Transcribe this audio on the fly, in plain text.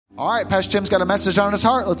All right, Pastor Tim's got a message on his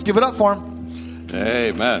heart. Let's give it up for him.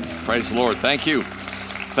 Amen. Praise the Lord. Thank you.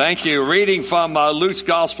 Thank you. Reading from Luke's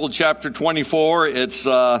Gospel, chapter 24. It's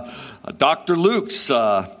Dr. Luke's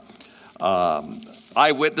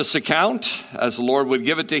eyewitness account, as the Lord would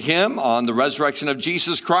give it to him, on the resurrection of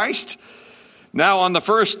Jesus Christ. Now, on the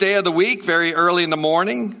first day of the week, very early in the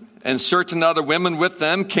morning, and certain other women with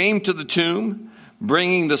them came to the tomb,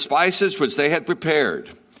 bringing the spices which they had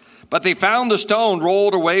prepared. But they found the stone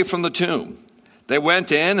rolled away from the tomb. They went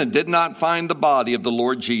in and did not find the body of the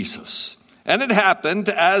Lord Jesus. And it happened,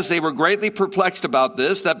 as they were greatly perplexed about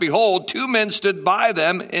this, that behold, two men stood by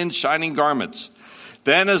them in shining garments.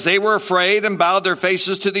 Then as they were afraid and bowed their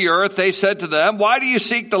faces to the earth, they said to them, "Why do you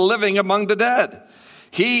seek the living among the dead?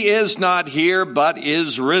 He is not here, but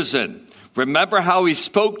is risen. Remember how he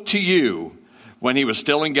spoke to you when he was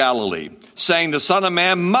still in Galilee, saying, the Son of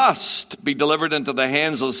Man must be delivered into the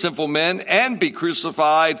hands of sinful men and be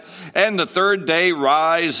crucified, and the third day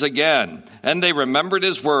rise again." And they remembered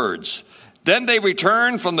his words. Then they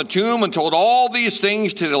returned from the tomb and told all these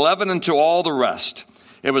things to the 11 and to all the rest.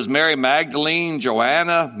 It was Mary Magdalene,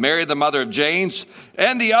 Joanna, Mary the mother of James,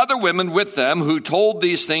 and the other women with them who told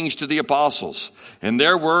these things to the apostles. And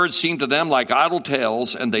their words seemed to them like idle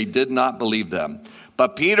tales, and they did not believe them.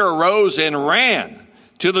 But Peter arose and ran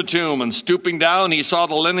to the tomb, and stooping down, he saw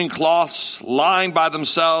the linen cloths lying by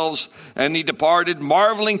themselves, and he departed,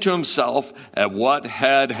 marveling to himself at what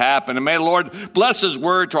had happened. And may the Lord bless his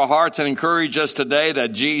word to our hearts and encourage us today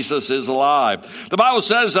that Jesus is alive. The Bible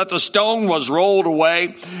says that the stone was rolled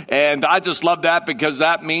away, and I just love that, because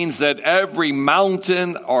that means that every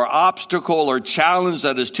mountain or obstacle or challenge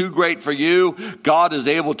that is too great for you, God is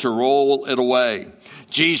able to roll it away.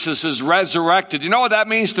 Jesus is resurrected. You know what that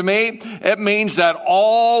means to me? It means that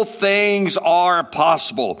all things are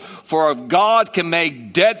possible. For if God can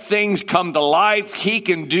make dead things come to life, he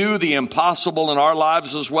can do the impossible in our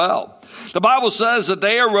lives as well. The Bible says that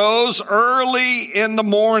they arose early in the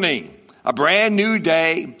morning, a brand new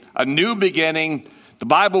day, a new beginning. The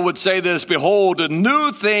Bible would say this, "Behold,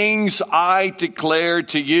 new things I declare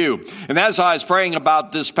to you." And as I was praying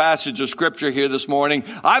about this passage of scripture here this morning,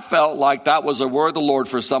 I felt like that was a word of the Lord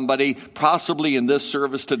for somebody, possibly in this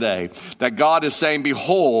service today, that God is saying,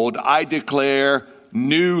 "Behold, I declare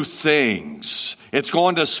new things." It's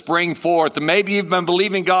going to spring forth. And maybe you've been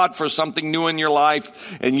believing God for something new in your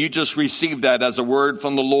life, and you just received that as a word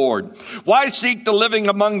from the Lord. Why seek the living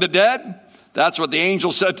among the dead? That's what the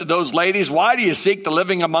angel said to those ladies. Why do you seek the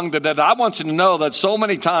living among the dead? I want you to know that so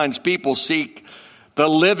many times people seek the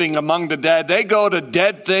living among the dead. They go to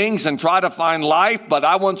dead things and try to find life, but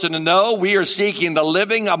I want you to know we are seeking the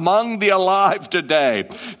living among the alive today.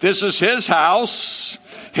 This is his house.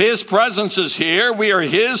 His presence is here. We are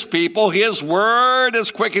his people. His word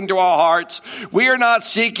is quickened to our hearts. We are not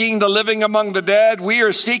seeking the living among the dead. We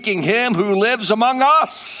are seeking him who lives among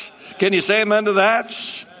us. Can you say amen to that?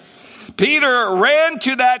 Peter ran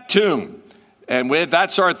to that tomb, and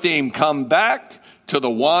that's our theme. Come back to the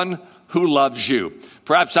one who loves you.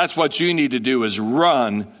 Perhaps that's what you need to do, is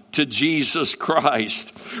run to Jesus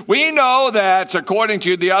Christ. We know that, according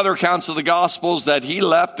to the other accounts of the Gospels, that he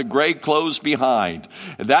left the gray clothes behind.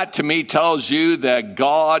 That to me tells you that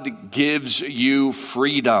God gives you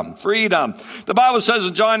freedom. Freedom. The Bible says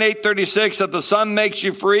in John 8:36 that the Son makes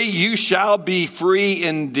you free, you shall be free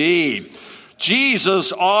indeed.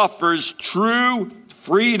 Jesus offers true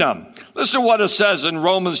freedom. Listen to what it says in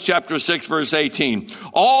Romans chapter 6, verse 18.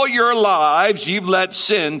 All your lives you've let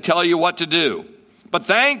sin tell you what to do. But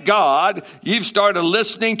thank God you've started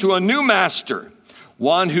listening to a new master,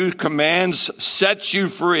 one who commands sets you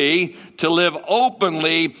free to live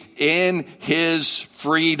openly in his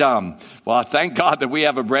freedom. Well, thank God that we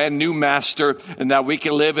have a brand new master and that we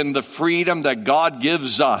can live in the freedom that God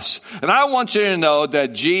gives us. And I want you to know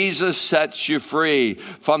that Jesus sets you free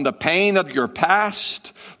from the pain of your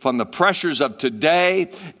past, from the pressures of today,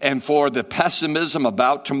 and for the pessimism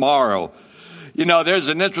about tomorrow. You know, there's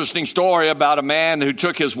an interesting story about a man who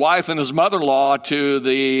took his wife and his mother-in-law to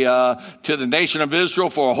the nation of Israel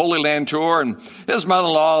for a Holy Land tour, and his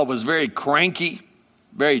mother-in-law was very cranky,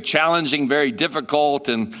 very challenging, very difficult.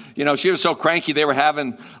 And, you know, she was so cranky they were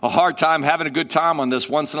having a hard time having a good time on this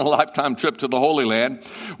once-in-a-lifetime trip to the Holy Land.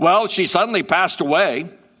 Well, she suddenly passed away.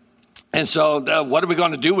 And so what are we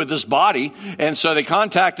going to do with this body? And so they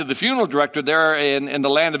contacted the funeral director there in the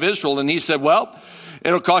land of Israel. And he said, well,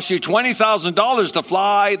 it'll cost you $20,000 to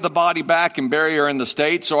fly the body back and bury her in the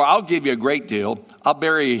States, or I'll give you a great deal. I'll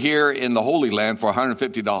bury you here in the Holy Land for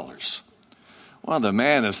 $150. Well, the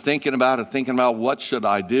man is thinking about what should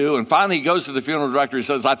I do? And finally he goes to the funeral director. He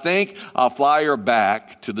says, I think I'll fly her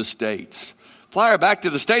back to the States. Fly her back to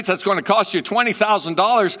the States, that's going to cost you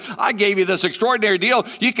 $20,000. I gave you this extraordinary deal.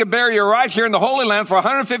 You can bury her right here in the Holy Land for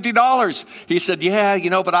 $150. He said,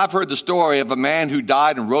 yeah, but I've heard the story of a man who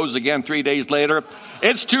died and rose again 3 days later.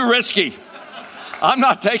 It's too risky. I'm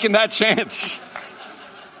not taking that chance.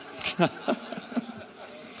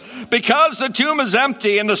 Because the tomb is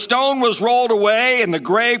empty and the stone was rolled away and the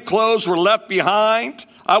grave clothes were left behind,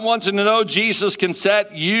 I want you to know Jesus can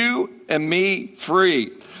set you and me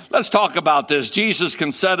free. Let's talk about this. Jesus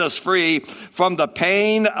can set us free from the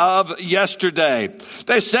pain of yesterday.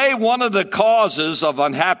 They say one of the causes of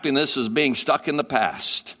unhappiness is being stuck in the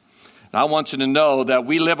past. And I want you to know that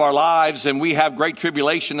we live our lives and we have great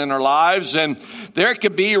tribulation in our lives, and there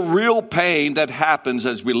could be real pain that happens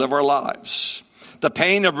as we live our lives. The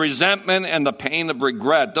pain of resentment and the pain of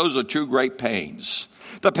regret, those are two great pains.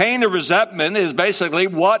 The pain of resentment is basically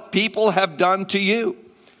what people have done to you.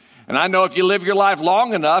 And I know if you live your life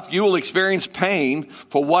long enough, you will experience pain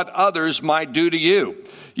for what others might do to you.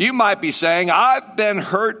 You might be saying, I've been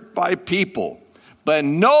hurt by people, but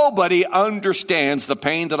nobody understands the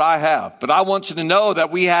pain that I have. But I want you to know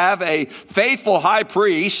that we have a faithful high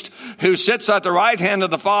priest who sits at the right hand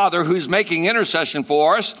of the Father, who's making intercession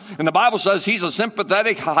for us. And the Bible says he's a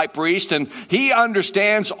sympathetic high priest, and he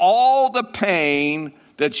understands all the pain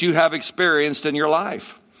that you have experienced in your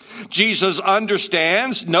life. Jesus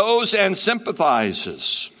understands, knows, and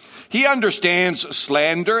sympathizes. He understands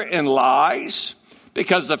slander and lies,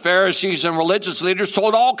 because the Pharisees and religious leaders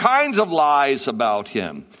told all kinds of lies about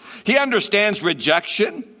him. He understands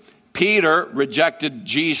rejection. Peter rejected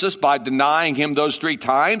Jesus by denying him those 3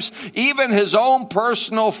 times. Even his own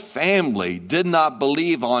personal family did not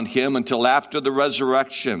believe on him until after the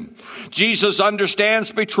resurrection. Jesus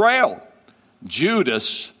understands betrayal.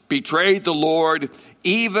 Judas betrayed the Lord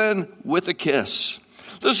even with a kiss.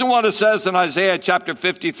 Listen to what it says in Isaiah chapter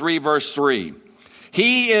 53, verse 3.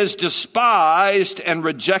 He is despised and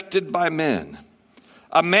rejected by men,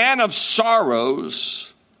 a man of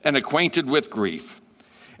sorrows and acquainted with grief.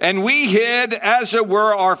 And we hid, as it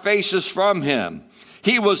were, our faces from him.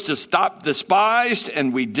 He was despised,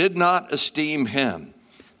 and we did not esteem him.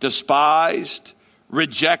 Despised,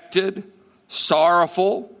 rejected,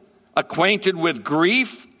 sorrowful, acquainted with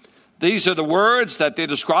grief. These are the words that they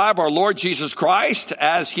describe our Lord Jesus Christ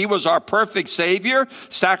as he was our perfect Savior,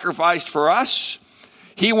 sacrificed for us.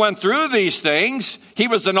 He went through these things. He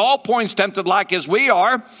was in all points tempted like as we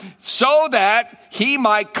are, so that he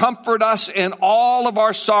might comfort us in all of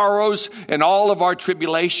our sorrows and all of our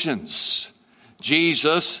tribulations.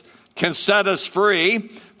 Jesus can set us free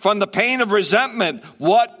from the pain of resentment,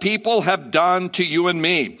 what people have done to you and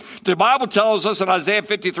me. The Bible tells us in Isaiah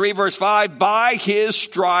 53, verse 5, by his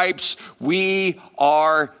stripes we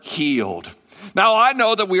are healed. Now, I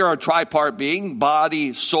know that we are a tripart being,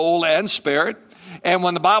 body, soul, and spirit. And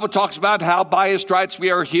when the Bible talks about how by his stripes we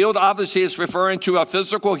are healed, obviously it's referring to a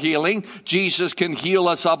physical healing. Jesus can heal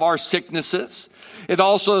us of our sicknesses. It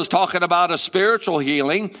also is talking about a spiritual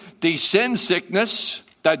healing, the sin sickness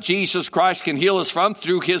that Jesus Christ can heal us from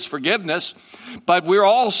through his forgiveness. But we're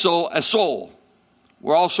also a soul.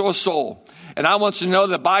 We're also a soul. And I want you to know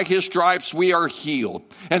that by his stripes we are healed.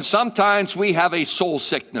 And sometimes we have a soul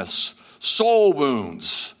sickness, soul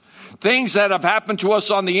wounds, things that have happened to us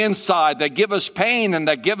on the inside that give us pain and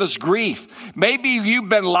that give us grief. Maybe you've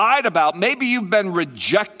been lied about. Maybe you've been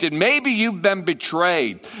rejected. Maybe you've been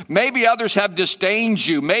betrayed. Maybe others have disdained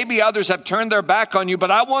you. Maybe others have turned their back on you. But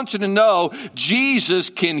I want you to know Jesus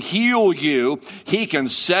can heal you. He can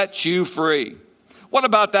set you free. What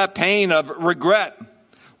about that pain of regret?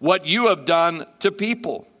 What you have done to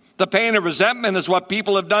people. The pain of resentment is what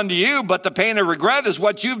people have done to you, but the pain of regret is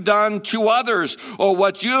what you've done to others or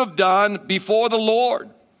what you have done before the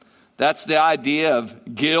Lord. That's the idea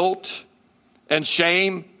of guilt and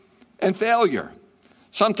shame and failure.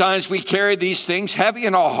 Sometimes we carry these things heavy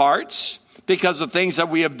in our hearts because of things that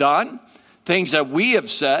we have done, things that we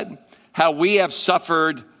have said, how we have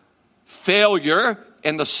suffered failure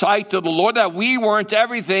in the sight of the Lord, that we weren't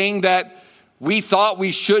everything that we thought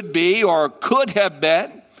we should be or could have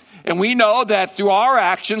been. And we know that through our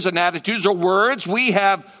actions and attitudes or words, we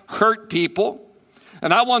have hurt people.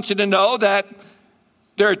 And I want you to know that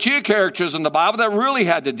there are 2 characters in the Bible that really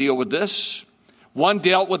had to deal with this. One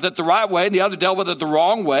dealt with it the right way, and the other dealt with it the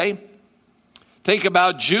wrong way. Think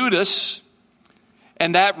about Judas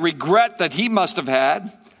and that regret that he must have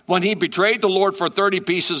had when he betrayed the Lord for 30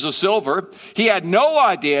 pieces of silver. He had no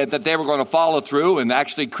idea that they were going to follow through and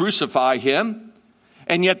actually crucify him.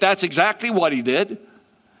 And yet that's exactly what he did.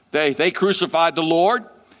 They crucified the Lord,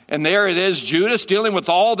 and there it is, Judas dealing with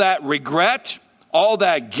all that regret, all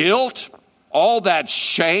that guilt, all that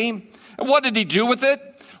shame. And what did he do with it?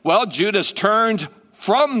 Well, Judas turned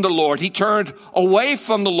from the Lord. He turned away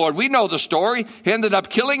from the Lord. We know the story. He ended up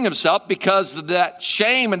killing himself because that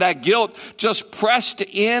shame and that guilt just pressed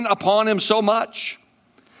in upon him so much.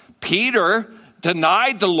 Peter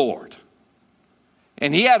denied the Lord.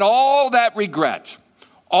 And he had all that regret,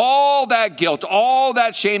 all that guilt, all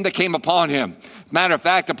that shame that came upon him. Matter of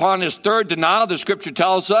fact, upon his third denial, the scripture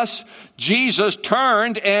tells us, Jesus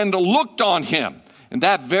turned and looked on him. And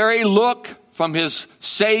that very look from his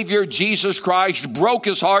Savior, Jesus Christ, broke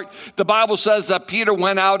his heart. The Bible says that Peter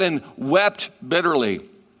went out and wept bitterly.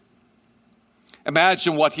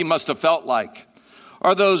 Imagine what he must have felt like.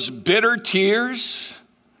 Are those bitter tears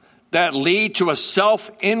that lead to a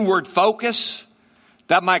self-inward focus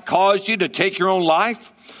that might cause you to take your own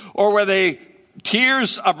life? Or were they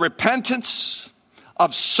tears of repentance,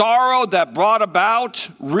 of sorrow that brought about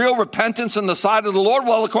real repentance in the sight of the Lord?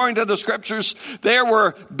 Well, according to the scriptures, there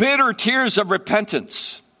were bitter tears of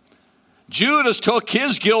repentance. Judas took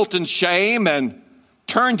his guilt and shame and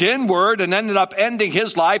turned inward and ended up ending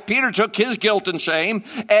his life. Peter took his guilt and shame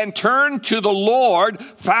and turned to the Lord,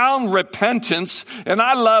 found repentance. And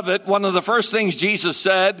I love it. One of the first things Jesus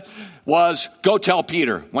said was, go tell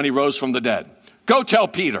Peter when he rose from the dead. Go tell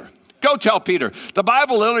Peter. Go tell Peter. The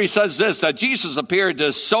Bible literally says this, that Jesus appeared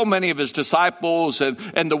to so many of his disciples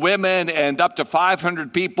and the women and up to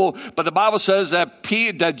 500 people. But the Bible says that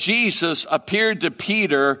Jesus appeared to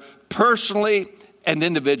Peter personally and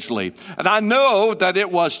individually. And I know that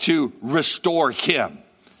it was to restore him,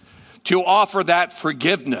 to offer that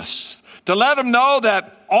forgiveness, to let him know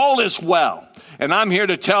that all is well. And I'm here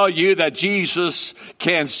to tell you that Jesus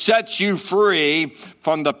can set you free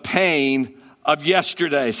from the pain of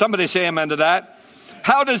yesterday. Somebody say amen to that.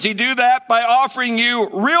 How does he do that? By offering you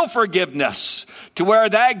real forgiveness to where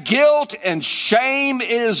that guilt and shame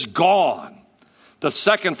is gone. The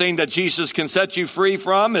second thing that Jesus can set you free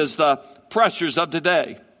from is the pressures of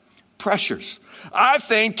today. Pressures. I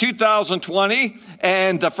think 2020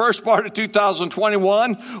 and the first part of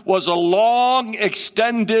 2021 was a long,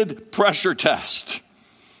 extended pressure test.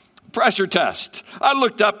 Pressure test. I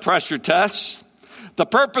looked up pressure tests. The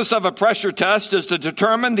purpose of a pressure test is to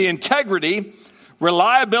determine the integrity,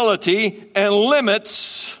 reliability, and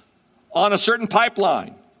limits on a certain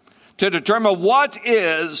pipeline. To determine what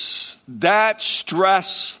is that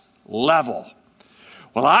stress level.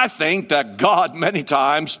 Well, I think that God many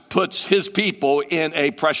times puts his people in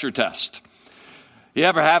a pressure test. You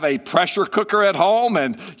ever have a pressure cooker at home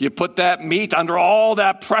and you put that meat under all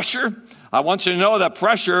that pressure? I want you to know that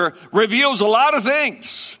pressure reveals a lot of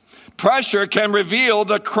things. Pressure can reveal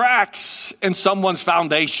the cracks in someone's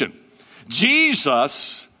foundation.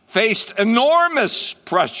 Jesus faced enormous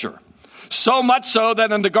pressure, so much so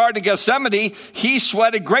that in the Garden of Gethsemane, he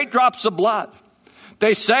sweated great drops of blood.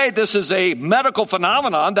 They say this is a medical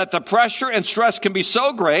phenomenon, that the pressure and stress can be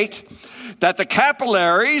so great that the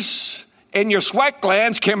capillaries in your sweat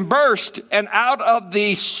glands can burst, and out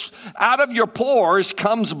of your pores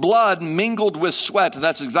comes blood mingled with sweat. And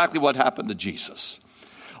that's exactly what happened to Jesus.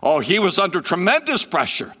 Oh, he was under tremendous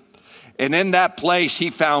pressure. And in that place, he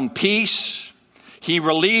found peace. He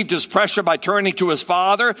relieved his pressure by turning to his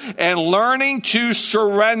Father and learning to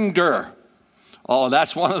surrender. Oh,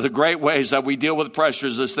 that's one of the great ways that we deal with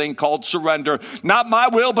pressures, this thing called surrender. Not my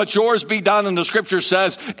will, but yours be done. And the scripture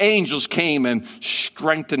says angels came and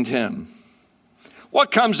strengthened him. What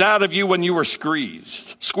comes out of you when you were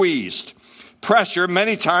squeezed? Pressure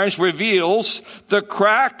many times reveals the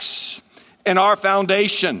cracks in our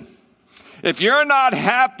foundation. If you're not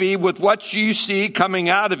happy with what you see coming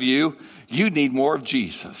out of you, you need more of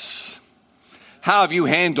Jesus. How have you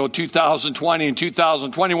handled 2020 and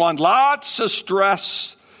 2021? Lots of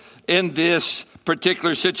stress in this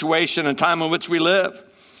particular situation and time in which we live.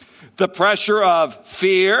 The pressure of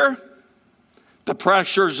fear, the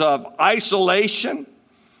pressures of isolation,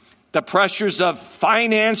 the pressures of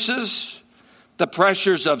finances, the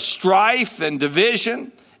pressures of strife and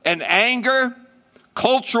division and anger,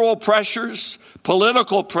 cultural pressures,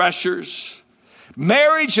 political pressures,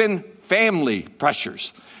 marriage and family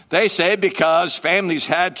pressures. They say because families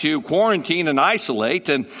had to quarantine and isolate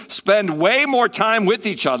and spend way more time with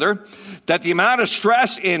each other, that the amount of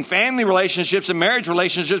stress in family relationships and marriage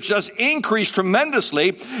relationships just increased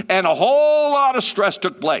tremendously, and a whole lot of stress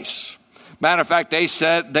took place. Matter of fact, they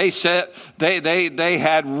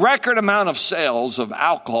had record amount of sales of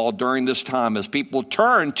alcohol during this time as people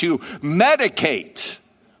turned to medicate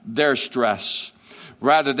their stress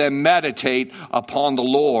rather than meditate upon the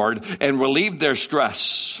Lord and relieve their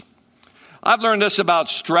stress. I've learned this about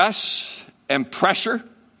stress and pressure,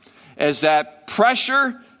 is that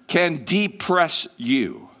pressure can depress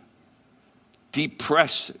you.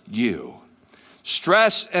 depress you.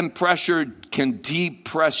 Stress and pressure can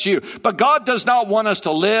depress you. But God does not want us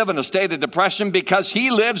to live in a state of depression. Because He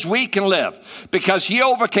lives, we can live. Because He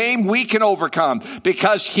overcame, we can overcome.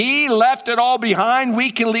 Because He left it all behind, we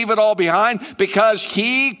can leave it all behind. Because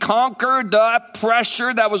He conquered the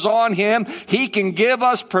pressure that was on Him, He can give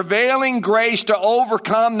us prevailing grace to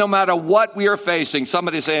overcome no matter what we are facing.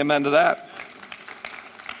 Somebody say amen to that.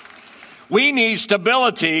 We need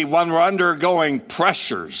stability when we're undergoing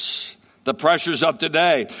pressures. The pressures of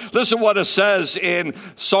today. Listen what it says in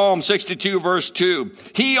Psalm 62 verse 2.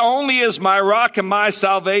 He only is my rock and my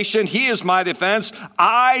salvation. He is my defense.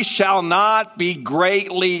 I shall not be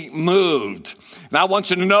greatly moved. And I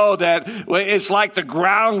want you to know that it's like the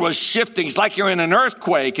ground was shifting. It's like you're in an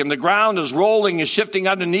earthquake and the ground is rolling and shifting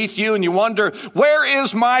underneath you. And you wonder, where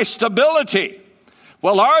is my stability?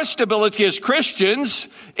 Well, our stability as Christians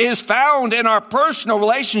is found in our personal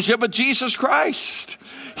relationship with Jesus Christ.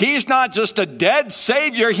 He's not just a dead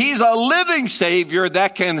Savior. He's a living Savior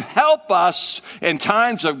that can help us in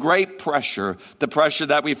times of great pressure, the pressure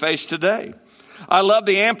that we face today. I love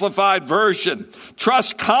the Amplified Version.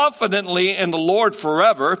 Trust confidently in the Lord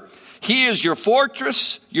forever. He is your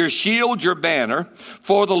fortress, your shield, your banner.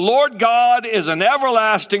 For the Lord God is an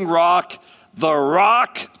everlasting rock, the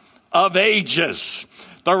rock of ages.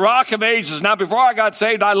 The rock of ages. Now, before I got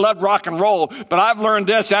saved, I loved rock and roll. But I've learned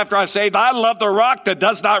this after I saved. I love the rock that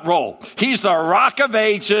does not roll. He's the rock of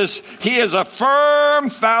ages. He is a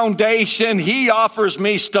firm foundation. He offers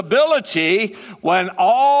me stability when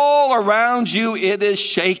all around you it is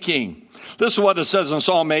shaking. This is what it says in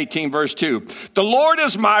Psalm 18, verse 2. The Lord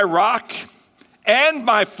is my rock and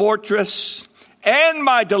my fortress and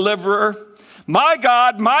my deliverer. My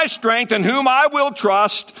God, my strength, in whom I will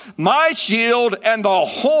trust, my shield and the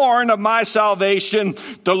horn of my salvation.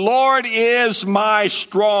 The Lord is my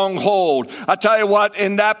stronghold. I tell you what,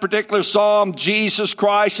 in that particular psalm, Jesus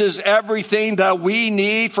Christ is everything that we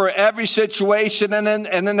need for every situation and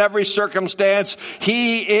in every circumstance.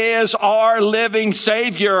 He is our living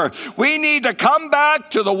Savior. We need to come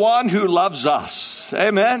back to the one who loves us.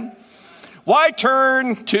 Amen. Why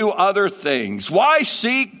turn to other things? Why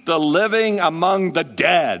seek the living among the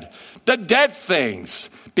dead? The dead things.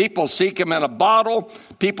 People seek him in a bottle.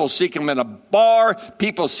 People seek him in a bar.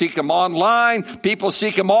 People seek him online. People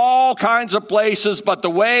seek him all kinds of places. But the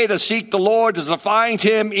way to seek the Lord is to find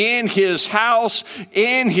him in his house,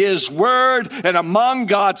 in his word, and among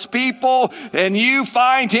God's people. And you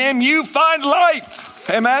find him, you find life.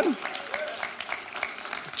 Amen.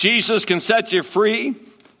 Jesus can set you free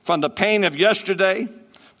from the pain of yesterday,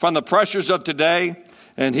 from the pressures of today,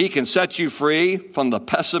 and he can set you free from the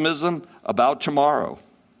pessimism about tomorrow.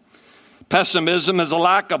 Pessimism is a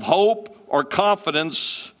lack of hope or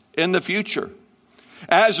confidence in the future.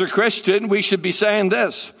 As a Christian, we should be saying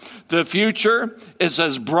this: the future is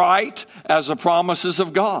as bright as the promises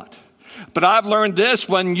of God. But I've learned this: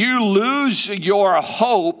 when you lose your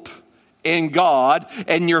hope in God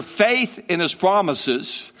and your faith in his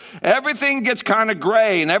promises, everything gets kind of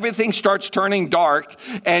gray and everything starts turning dark,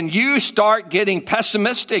 and you start getting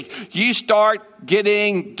pessimistic. You start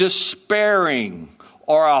getting despairing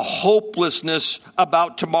or a hopelessness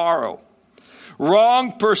about tomorrow.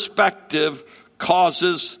 Wrong perspective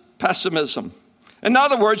causes pessimism. In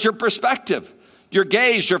other words, your perspective, your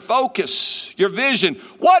gaze, your focus, your vision.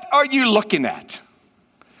 What are you looking at?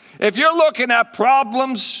 If you're looking at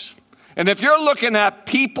problems, and if you're looking at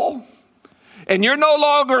people, and you're no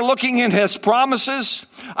longer looking in his promises,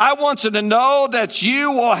 I want you to know that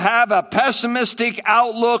you will have a pessimistic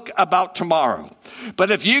outlook about tomorrow.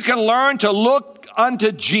 But if you can learn to look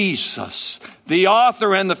unto Jesus, the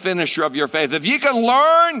author and the finisher of your faith, if you can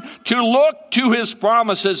learn to look to his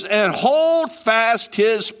promises and hold fast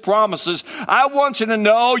his promises, I want you to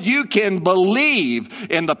know you can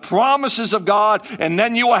believe in the promises of God, and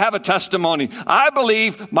then you will have a testimony. I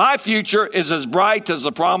believe my future is as bright as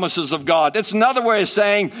the promises of God. It's another way of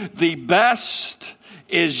saying the best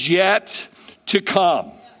is yet to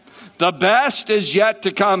come. The best is yet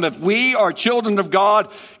to come. If we are children of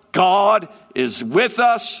God, God is with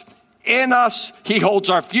us, in us. He holds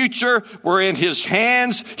our future. We're in his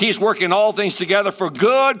hands. He's working all things together for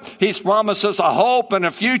good. He's promised us a hope and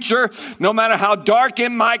a future. No matter how dark it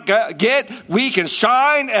might get, we can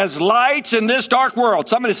shine as lights in this dark world.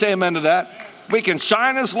 Somebody say amen to that. We can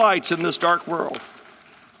shine as lights in this dark world.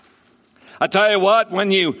 I tell you what,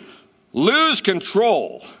 when you lose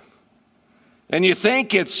control and you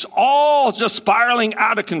think it's all just spiraling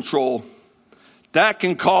out of control, that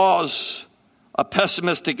can cause a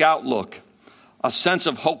pessimistic outlook, a sense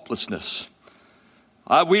of hopelessness.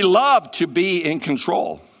 We love to be in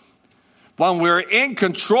control. When we're in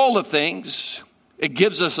control of things, it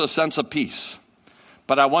gives us a sense of peace.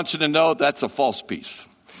 But I want you to know that's a false peace.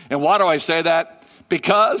 And why do I say that?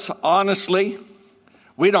 Because, honestly,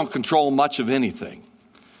 we don't control much of anything.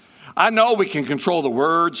 I know we can control the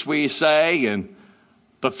words we say and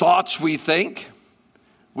the thoughts we think.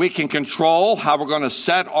 We can control how we're going to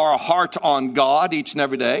set our heart on God each and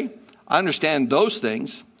every day. I understand those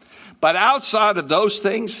things. But outside of those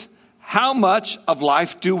things, how much of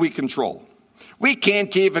life do we control? We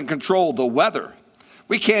can't even control the weather.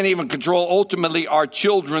 We can't even control, ultimately, our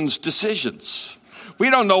children's decisions. We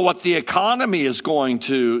don't know what the economy is going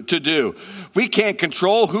to do. We can't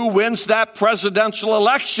control who wins that presidential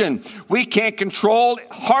election. We can't control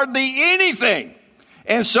hardly anything.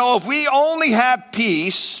 And so if we only have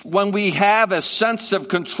peace when we have a sense of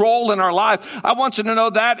control in our life, I want you to know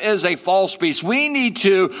that is a false peace. We need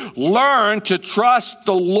to learn to trust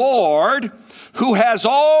the Lord, who has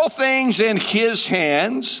all things in his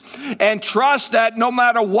hands, and trust that no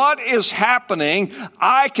matter what is happening,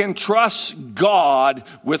 I can trust God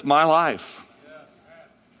with my life.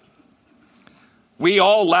 We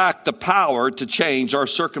all lack the power to change our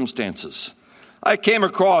circumstances. I came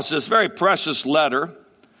across this very precious letter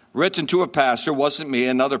written to a pastor. It wasn't me,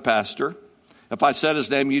 another pastor. If I said his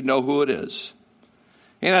name, you'd know who it is.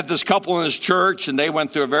 He had this couple in his church, and they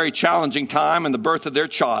went through a very challenging time in the birth of their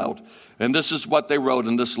child. And this is what they wrote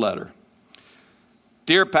in this letter.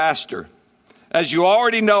 Dear Pastor, as you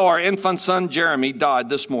already know, our infant son Jeremy died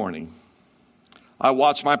this morning. I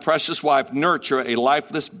watched my precious wife nurture a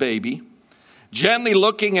lifeless baby, gently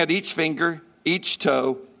looking at each finger, each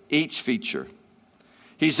toe, each feature.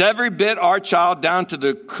 He's every bit our child down to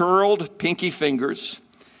the curled pinky fingers,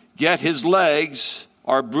 yet his legs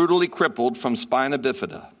are brutally crippled from spina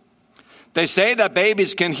bifida. They say that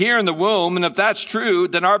babies can hear in the womb, and if that's true,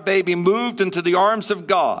 then our baby moved into the arms of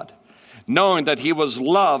God, knowing that he was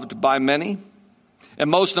loved by many, and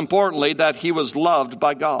most importantly, that he was loved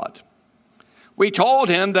by God. We told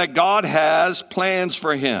him that God has plans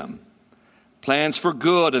for him, plans for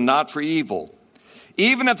good and not for evil,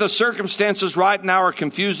 even if the circumstances right now are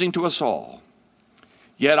confusing to us all.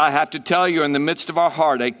 Yet I have to tell you, in the midst of our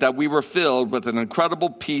heartache, that we were filled with an incredible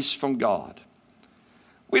peace from God.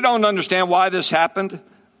 We don't understand why this happened,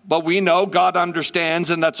 but we know God understands,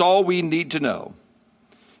 and that's all we need to know.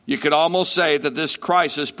 You could almost say that this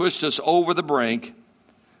crisis pushed us over the brink,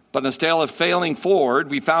 but instead of failing forward,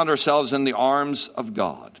 we found ourselves in the arms of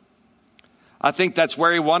God. I think that's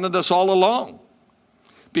where he wanted us all along.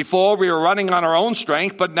 Before, we were running on our own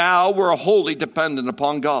strength, but now we're wholly dependent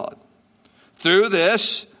upon God. Through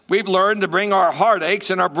this, we've learned to bring our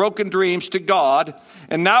heartaches and our broken dreams to God,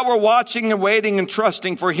 and now we're watching and waiting and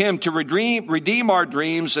trusting for him to redeem our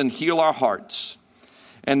dreams and heal our hearts.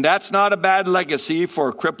 And that's not a bad legacy for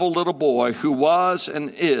a crippled little boy who was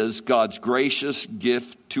and is God's gracious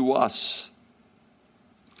gift to us.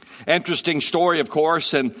 Interesting story, of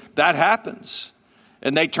course, and that happens.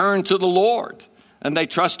 And they turned to the Lord, and they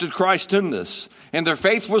trusted Christ in this, and their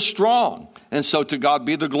faith was strong, and so to God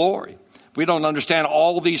be the glory. We don't understand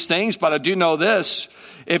all these things, but I do know this.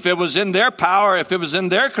 If it was in their power, if it was in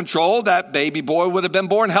their control, that baby boy would have been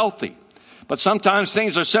born healthy. But sometimes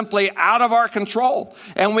things are simply out of our control,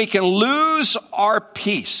 and we can lose our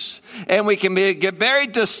peace, and we can get very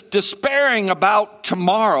despairing about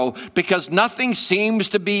tomorrow because nothing seems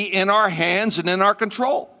to be in our hands and in our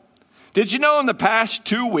control. Did you know in the past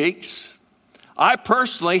 2 weeks, I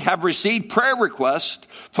personally have received prayer requests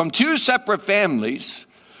from 2 separate families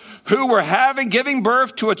who were giving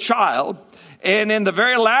birth to a child, and in the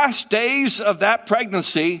very last days of that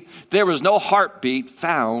pregnancy, there was no heartbeat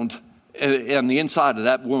found in the inside of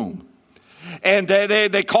that womb. And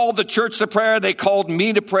they called the church to prayer, they called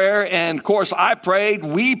me to prayer, and of course I prayed,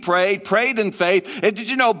 we prayed in faith. And did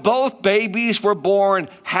you know both babies were born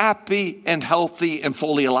happy and healthy and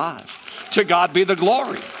fully alive? To God be the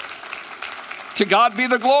glory. To God be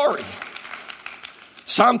the glory.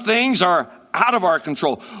 Some things are out of our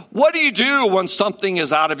control. What do you do when something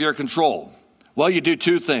is out of your control? Well, you do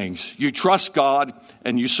 2 things. You trust God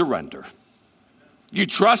and you surrender. You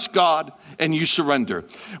trust God and you surrender.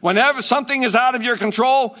 Whenever something is out of your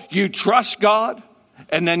control, you trust God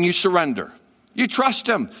and then you surrender. You trust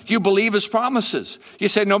him. You believe his promises. You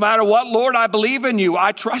say, no matter what, Lord, I believe in you.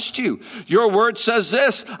 I trust you. Your word says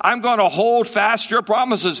this. I'm going to hold fast your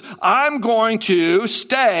promises. I'm going to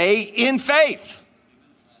stay in faith.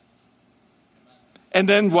 And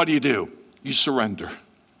then what do? You surrender.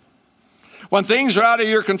 When things are out of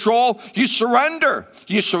your control, you surrender.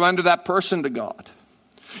 You surrender that person to God.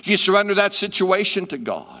 You surrender that situation to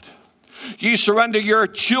God. You surrender your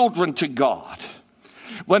children to God.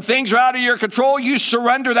 When things are out of your control, you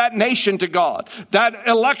surrender that nation to God, that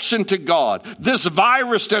election to God, this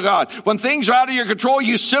virus to God. When things are out of your control,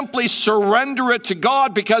 you simply surrender it to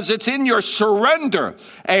God, because it's in your surrender,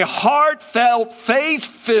 a heartfelt,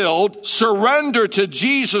 faith-filled surrender to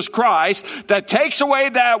Jesus Christ, that takes away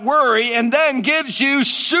that worry and then gives you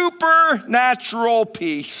supernatural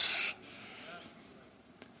peace.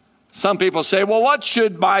 Some people say, well, what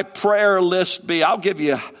should my prayer list be? I'll give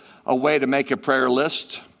you a way to make a prayer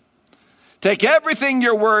list. Take everything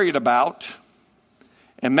you're worried about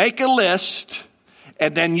and make a list,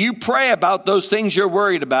 and then you pray about those things you're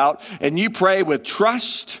worried about, and you pray with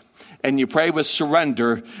trust and you pray with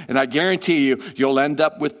surrender, and I guarantee you, you'll end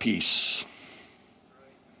up with peace.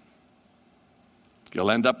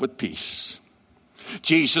 You'll end up with peace.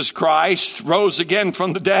 Jesus Christ rose again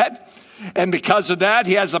from the dead, and because of that,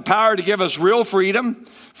 he has the power to give us real freedom.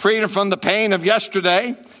 Freedom from the pain of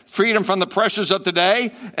yesterday, freedom from the pressures of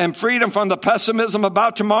today, and freedom from the pessimism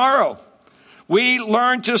about tomorrow. We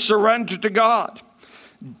learn to surrender to God.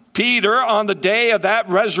 Peter, on the day of that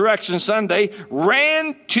Resurrection Sunday,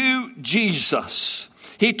 ran to Jesus.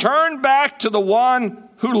 He turned back to the one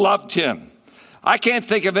who loved him. I can't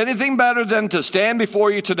think of anything better than to stand before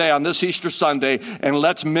you today on this Easter Sunday, and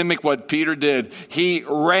let's mimic what Peter did. He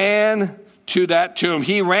ran to that tomb.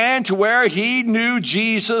 He ran to where he knew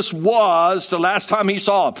Jesus was the last time he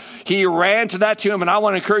saw him. He ran to that tomb, and I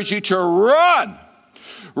want to encourage you to run.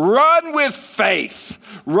 Run with faith.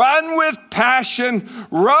 Run with passion.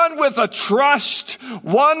 Run with a trust.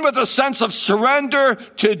 Run with a sense of surrender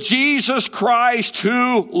to Jesus Christ,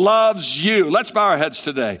 who loves you. Let's bow our heads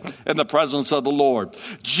today in the presence of the Lord.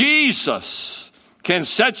 Jesus can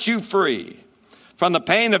set you free from the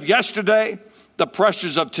pain of yesterday, the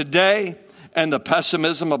pressures of today, and the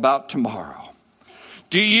pessimism about tomorrow.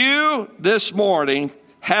 Do you this morning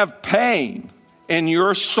have pain in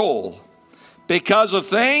your soul because of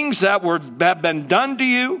things that have been done to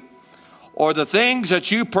you, or the things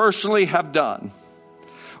that you personally have done?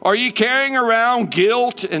 Are you carrying around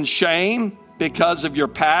guilt and shame because of your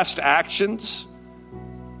past actions?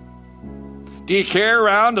 Do you carry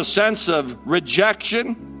around a sense of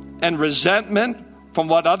rejection and resentment from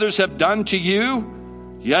what others have done to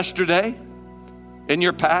you yesterday, in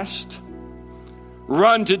your past?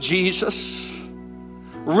 Run to Jesus.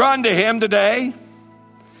 Run to him today.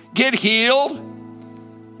 Get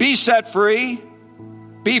healed. Be set free.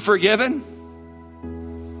 Be forgiven.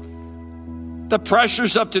 The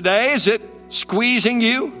pressures of today, is it squeezing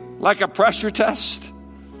you like a pressure test?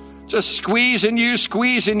 Just squeezing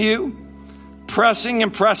you, pressing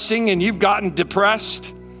and pressing, and you've gotten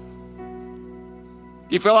depressed.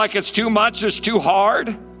 You feel like it's too much, it's too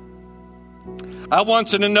hard. I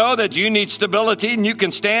want you to know that you need stability, and you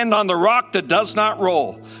can stand on the rock that does not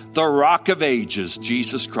roll, the rock of ages,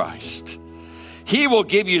 Jesus Christ. He will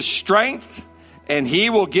give you strength, and he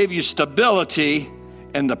will give you stability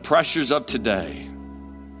in the pressures of today.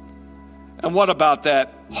 And what about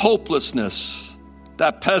that hopelessness,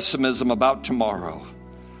 that pessimism about tomorrow?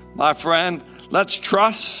 My friend, let's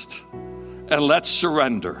trust and let's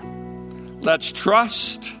surrender. Let's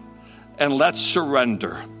trust and let's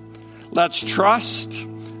surrender. Let's trust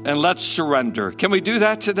and let's surrender. Can we do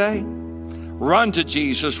that today? Run to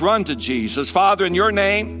Jesus. Run to Jesus. Father, in your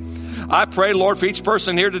name, I pray, Lord, for each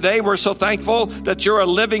person here today, we're so thankful that you're a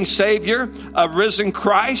living Savior, a risen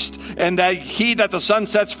Christ, and that he that the Son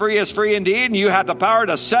sets free is free indeed, and you have the power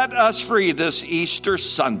to set us free this Easter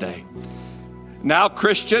Sunday. Now,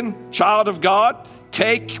 Christian, child of God,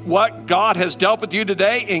 take what God has dealt with you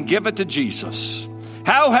today and give it to Jesus.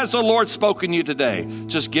 How has the Lord spoken to you today?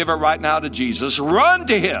 Just give it right now to Jesus. Run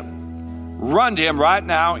to him. Run to him right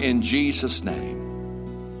now in Jesus' name.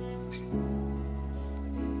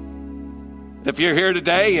 If you're here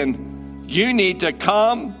today and you need to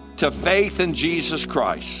come to faith in Jesus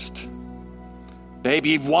Christ, maybe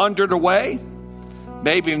you've wandered away,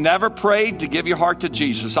 maybe you've never prayed to give your heart to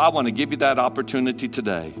Jesus, I want to give you that opportunity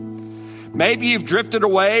today. Maybe you've drifted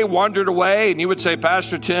away, wandered away, and you would say,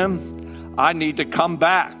 Pastor Tim, I need to come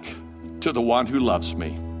back to the one who loves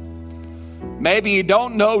me. Maybe you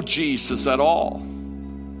don't know Jesus at all,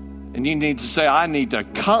 and you need to say, I need to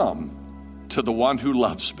come to the one who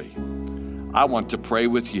loves me. I want to pray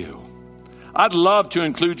with you. I'd love to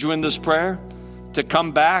include you in this prayer, to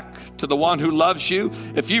come back to the one who loves you.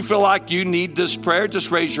 If you feel like you need this prayer, just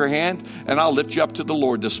raise your hand, and I'll lift you up to the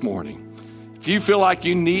Lord this morning. If you feel like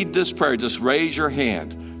you need this prayer, just raise your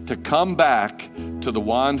hand to come back to the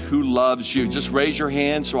one who loves you. Just raise your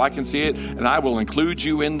hand so I can see it, and I will include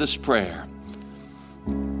you in this prayer.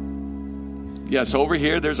 Yes, over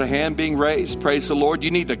here, there's a hand being raised. Praise the Lord. You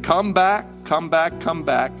need to come back, come back, come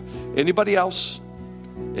back. Anybody else?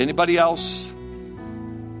 Anybody else?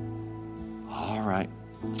 All right.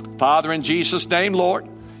 Father, in Jesus' name, Lord,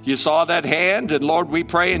 you saw that hand, and Lord, we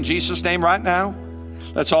pray in Jesus' name right now.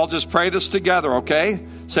 Let's all just pray this together, okay?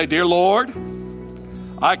 Say, dear Lord,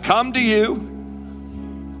 I come to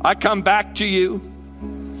you. I come back to you,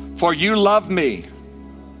 for you love me.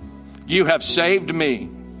 You have saved me.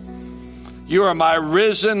 You are my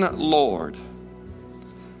risen Lord.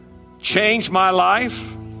 Change my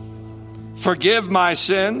life. Forgive my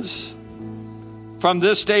sins. From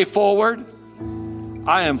this day forward,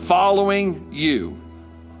 I am following you.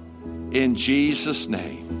 In Jesus'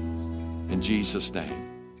 name. In Jesus' name.